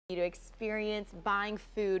to experience buying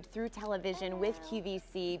food through television with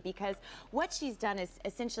QVC, because what she's done is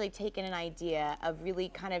essentially taken an idea of really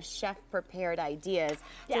kind of chef prepared ideas,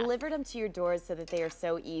 delivered them to your doors so that they are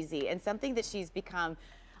so easy. And something that she's become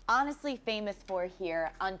honestly famous for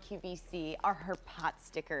here on QVC are her pot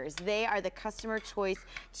stickers. They are the Customer Choice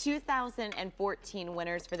 2014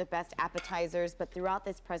 winners for the best appetizers, but throughout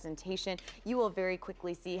this presentation, you will very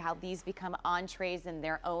quickly see how these become entrees in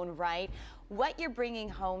their own right. What you're bringing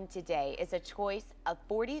home today is a choice of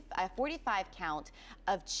 45 count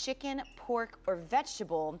of chicken, pork, or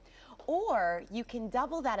vegetable, or you can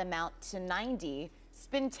double that amount to 90.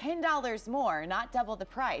 Spend $10 more, not double the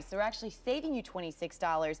price. They're actually saving you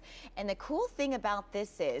 $26. And the cool thing about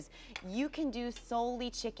this is you can do solely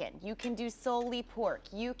chicken, you can do solely pork,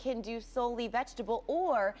 you can do solely vegetable,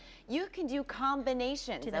 or you can do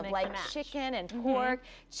combinations of like chicken and pork,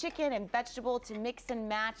 chicken and vegetable to mix and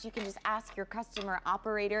match. You can just ask your customer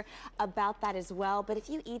operator about that as well. But if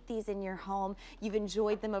you eat these in your home, you've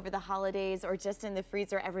enjoyed them over the holidays or just in the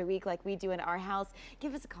freezer every week like we do in our house,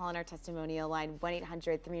 give us a call on our testimonial line,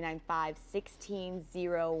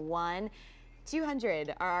 1-800-395-1601.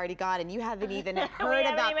 200 are already gone, and you haven't even heard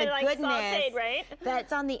about the goodness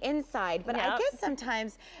that's on the inside. But I guess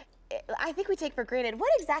sometimes I think we take for granted, what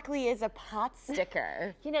exactly is a pot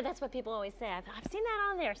sticker? You know, that's what people always say. I've seen that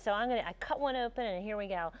on there, so I cut one open, and here we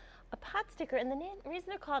go. A pot sticker, and the reason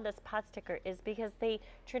they're called this pot sticker is because they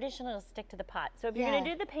traditionally stick to the pot. So if you're going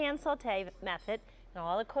to do the pan saute method, and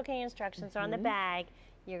all the cooking instructions are on the bag,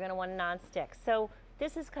 you're going to want a non-stick. So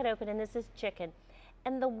this is cut open, and this is chicken.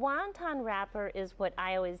 And the wonton wrapper is what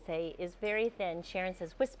I always say is very thin. Sharon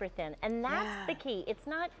says whisper thin, and that's the key. It's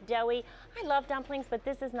not doughy. I love dumplings, but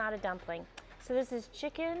this is not a dumpling. So this is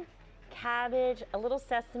chicken, cabbage, a little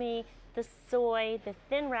sesame, the soy, the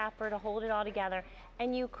thin wrapper to hold it all together,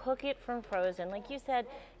 and you cook it from frozen. Like you said,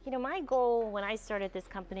 you know, my goal when I started this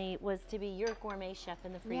company was to be your gourmet chef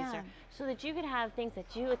in the freezer, so that you could have things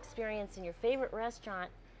that you experience in your favorite restaurant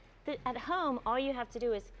that at home, all you have to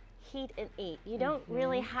do is heat and eat. You don't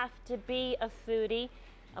really have to be a foodie.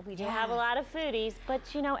 We do have a lot of foodies,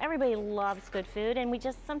 but you know, everybody loves good food, and we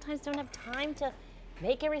just sometimes don't have time to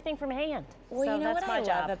make everything from hand. Well, so you know that's what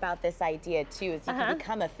I love about this idea too is you can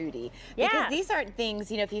become a foodie. Because these aren't things,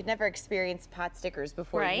 you know, if you've never experienced pot stickers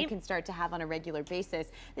before, you can start to have on a regular basis.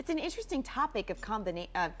 It's an interesting topic of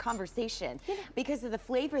conversation because of the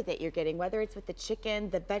flavor that you're getting, whether it's with the chicken,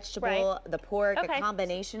 the vegetable, the pork, a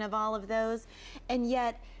combination of all of those. And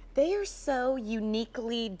yet, they are so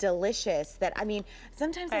uniquely delicious that, I mean,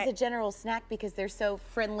 sometimes as a general snack, because they're so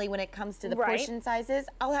friendly when it comes to the portion sizes,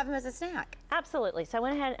 I'll have them as a snack. Absolutely. So I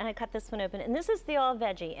went ahead and I cut this one open, and this is the all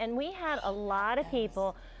veggie. And we had a lot of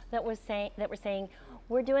people that were saying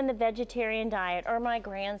we're doing the vegetarian diet, or my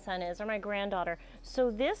grandson is, or my granddaughter.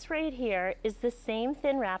 So this right here is the same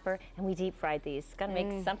thin wrapper, and we deep fried these. Got to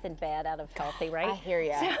make something bad out of healthy, right? I hear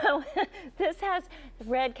you. So this has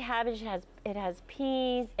red cabbage, it has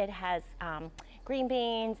peas, it has green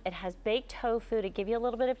beans, it has baked tofu to give you a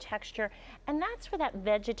little bit of texture, and that's for that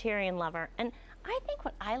vegetarian lover. And I think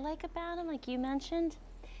what I like about them, like you mentioned,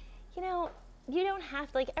 you know, you don't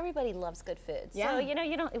have to, like, everybody loves good food. So, you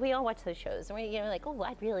know, we all watch those shows, and we, you know, like, oh,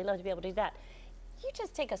 I'd really love to be able to do that. You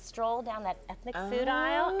just take a stroll down that ethnic food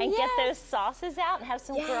aisle and get those sauces out and have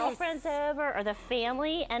some girlfriends over or the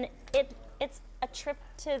family, and it's a trip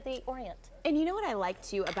to the Orient. And you know what I like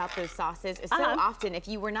too about those sauces is so often if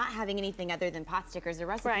you were not having anything other than pot stickers, the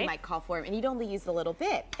recipe might call for them, and you'd only use a little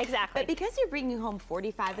bit. Exactly. But because you're bringing home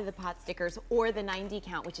 45 of the pot stickers or the 90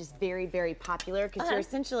 count, which is very, very popular, because you're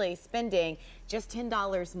essentially spending just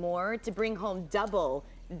 $10 more to bring home double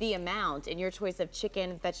the amount in your choice of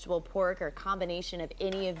chicken, vegetable, pork, or a combination of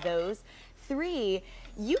any of those. 3,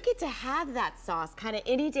 you get to have that sauce kind of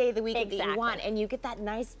any day of the week that you want, and you get that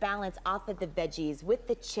nice balance off of the veggies with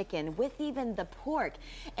the chicken, with even the pork.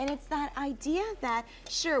 And it's that idea that,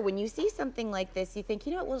 sure, when you see something like this, you think,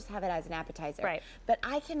 you know what, we'll just have it as an appetizer. Right. But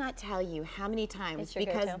I cannot tell you how many times,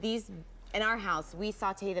 because these, in our house, we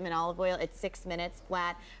saute them in olive oil. It's 6 minutes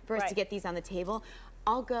flat for us to get these on the table.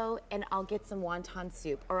 I'll go and I'll get some wonton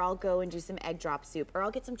soup, or I'll go and do some egg drop soup, or I'll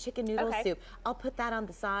get some chicken noodle soup. I'll put that on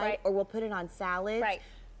the side, or we'll put it on salads.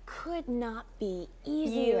 Could not be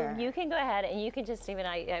easier. You can go ahead and you can just even,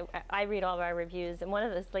 I read all of our reviews, and one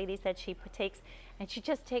of those ladies said she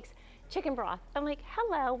just takes chicken broth. I'm like,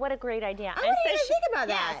 hello, what a great idea. I didn't even think about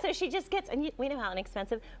that. So she just gets, and we know how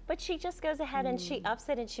inexpensive, but she just goes ahead and she ups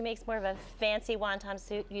it, and she makes more of a fancy wonton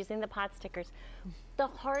soup using the pot stickers. The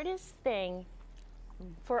hardest thing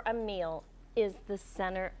for a meal is the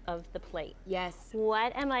center of the plate. Yes.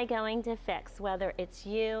 What am I going to fix? Whether it's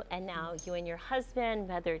you and now you and your husband,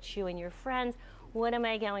 whether it's you and your friends, what am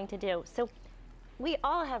I going to do? So we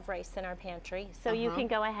all have rice in our pantry, so you can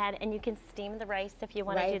go ahead and you can steam the rice if you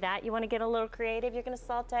want to do that. You want to get a little creative, you're going to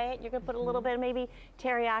saute it, you're going to put a little bit of maybe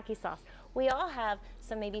teriyaki sauce. We all have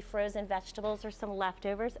some maybe frozen vegetables or some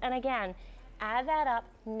leftovers, and again, add that up,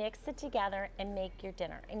 mix it together, and make your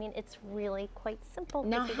dinner. I mean, it's really quite simple.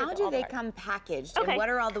 Now, how do they come packaged, and what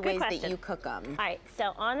are all the ways that you cook them? All right,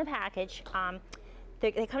 so on the package,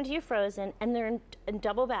 they come to you frozen, and they're in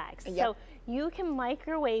double bags. So you can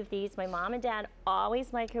microwave these. My mom and dad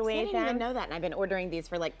always microwave them. I didn't even know that, and I've been ordering these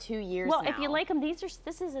for like 2 years now. Well, if you like them,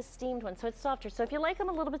 this is a steamed one, so it's softer. So if you like them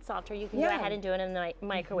a little bit softer, you can go ahead and do it in the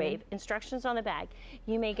microwave. Instructions on the bag.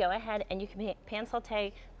 You may go ahead and you can pan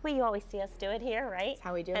saute. We always see us do it here, right? That's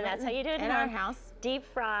how we do it. And that's how you do it in our house. Deep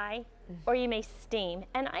fry, or you may steam.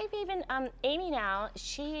 And I've even, Amy now,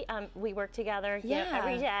 we work together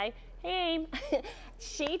every day. Hey, Aim.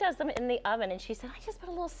 She does them in the oven, and she said, I just put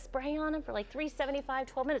a little spray on them for like 375,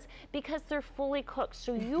 12 minutes, because they're fully cooked.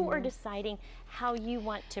 So you are deciding how you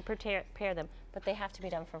want to prepare them, but they have to be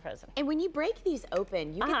done from frozen. And when you break these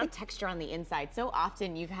open, you get the texture on the inside. So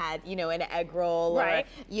often you've had, you know, an egg roll, or,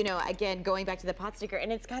 you know, again, going back to the pot sticker,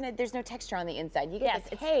 and it's kind of, there's no texture on the inside. You get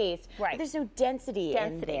the taste, but there's no density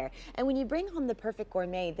in there. And when you bring home the perfect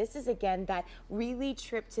gourmet, this is, again, that really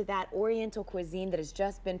trip to that Oriental cuisine that has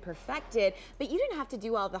just been perfected, but you didn't have to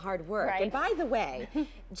do all the hard work. And by the way,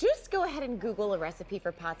 just go ahead and Google a recipe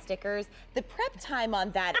for pot stickers. The prep time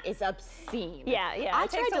on that is obscene. I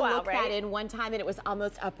tried to look that in one time, and it was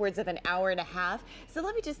almost upwards of an hour and a half. So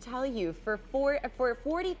let me just tell you, for a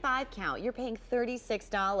 45 count, you're paying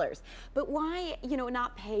 $36. But why, you know,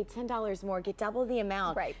 not pay $10 more, get double the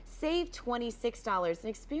amount, save $26, and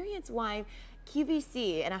experience why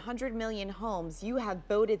QVC and 100 million homes, you have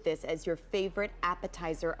voted this as your favorite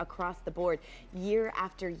appetizer across the board year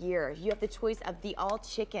after year. You have the choice of the all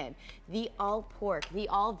chicken, the all pork, the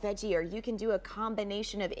all veggie, or you can do a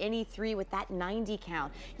combination of any three with that 90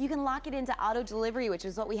 count. You can lock it into auto delivery, which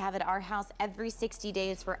is what we have at our house every 60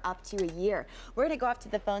 days for up to a year. We're going to go off to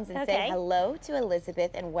the phones and say hello to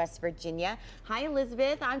Elizabeth in West Virginia. Hi,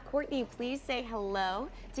 Elizabeth. I'm Courtney. Please say hello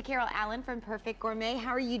to Carol Allen from Perfect Gourmet.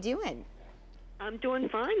 How are you doing? I'm doing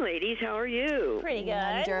fine, ladies. How are you? Pretty good.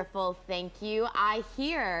 Wonderful, thank you. I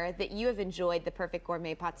hear that you have enjoyed the Perfect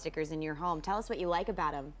Gourmet pot stickers in your home. Tell us what you like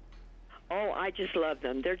about them. Oh, I just love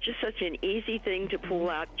them. They're just such an easy thing to pull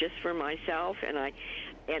out just for myself, and I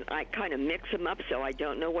kind of mix them up, so I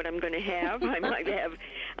don't know what I'm going to have.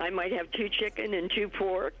 I might have 2 chicken and 2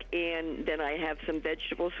 pork, and then I have some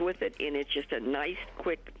vegetables with it, and it's just a nice,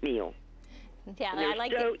 quick meal. Yeah, I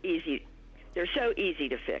like it. Easy. They're so easy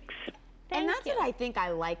to fix. And that's what I think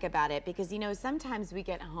I like about it, because, you know, sometimes we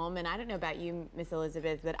get home, and I don't know about you, Miss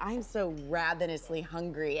Elizabeth, but I'm so ravenously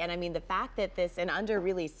hungry. And I mean, the fact that this, in under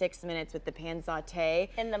really 6 minutes with the pan saute.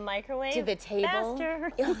 In the microwave. To the table. Faster.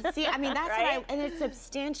 See, I mean, that's what and it's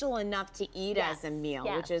substantial enough to eat as a meal,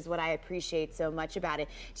 which is what I appreciate so much about it.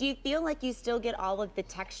 Do you feel like you still get all of the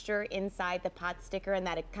texture inside the pot sticker and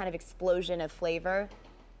that kind of explosion of flavor?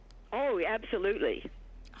 Oh, absolutely.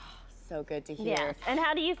 Oh, so good to hear. Yes. And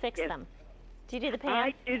how do you fix them? Do you do the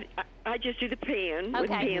pan? I just do the pan with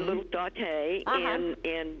pan, little saute,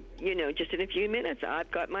 and you know, just in a few minutes, I've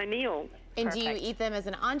got my meal. And do you eat them as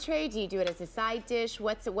an entree? Do you do it as a side dish?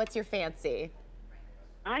 What's your fancy?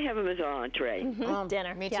 I have them as an entree.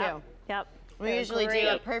 Dinner. Me too. Yep. We usually do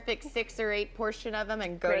a perfect 6 or 8 portion of them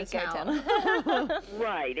and go to town.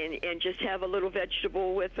 Right, and just have a little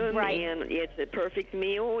vegetable with them, and it's a perfect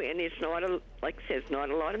meal, and it's not like I said, it's not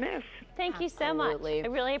a lot of mess. Thank you so much. I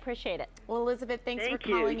really appreciate it. Well, Elizabeth, thanks for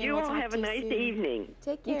calling. You all have a nice evening.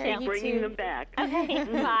 Take care. Keep bringing them back. Okay.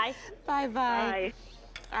 Bye. Bye. Bye.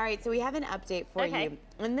 All right, so we have an update for you.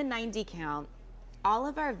 In the 90 count, all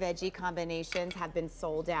of our veggie combinations have been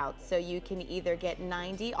sold out. So you can either get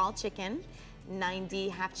 90 all chicken, 90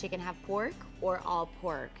 half chicken, half pork, or all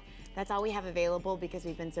pork. That's all we have available because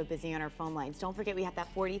we've been so busy on our phone lines. Don't forget we have that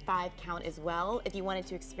 45 count as well. If you wanted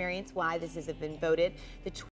to experience why this has been voted the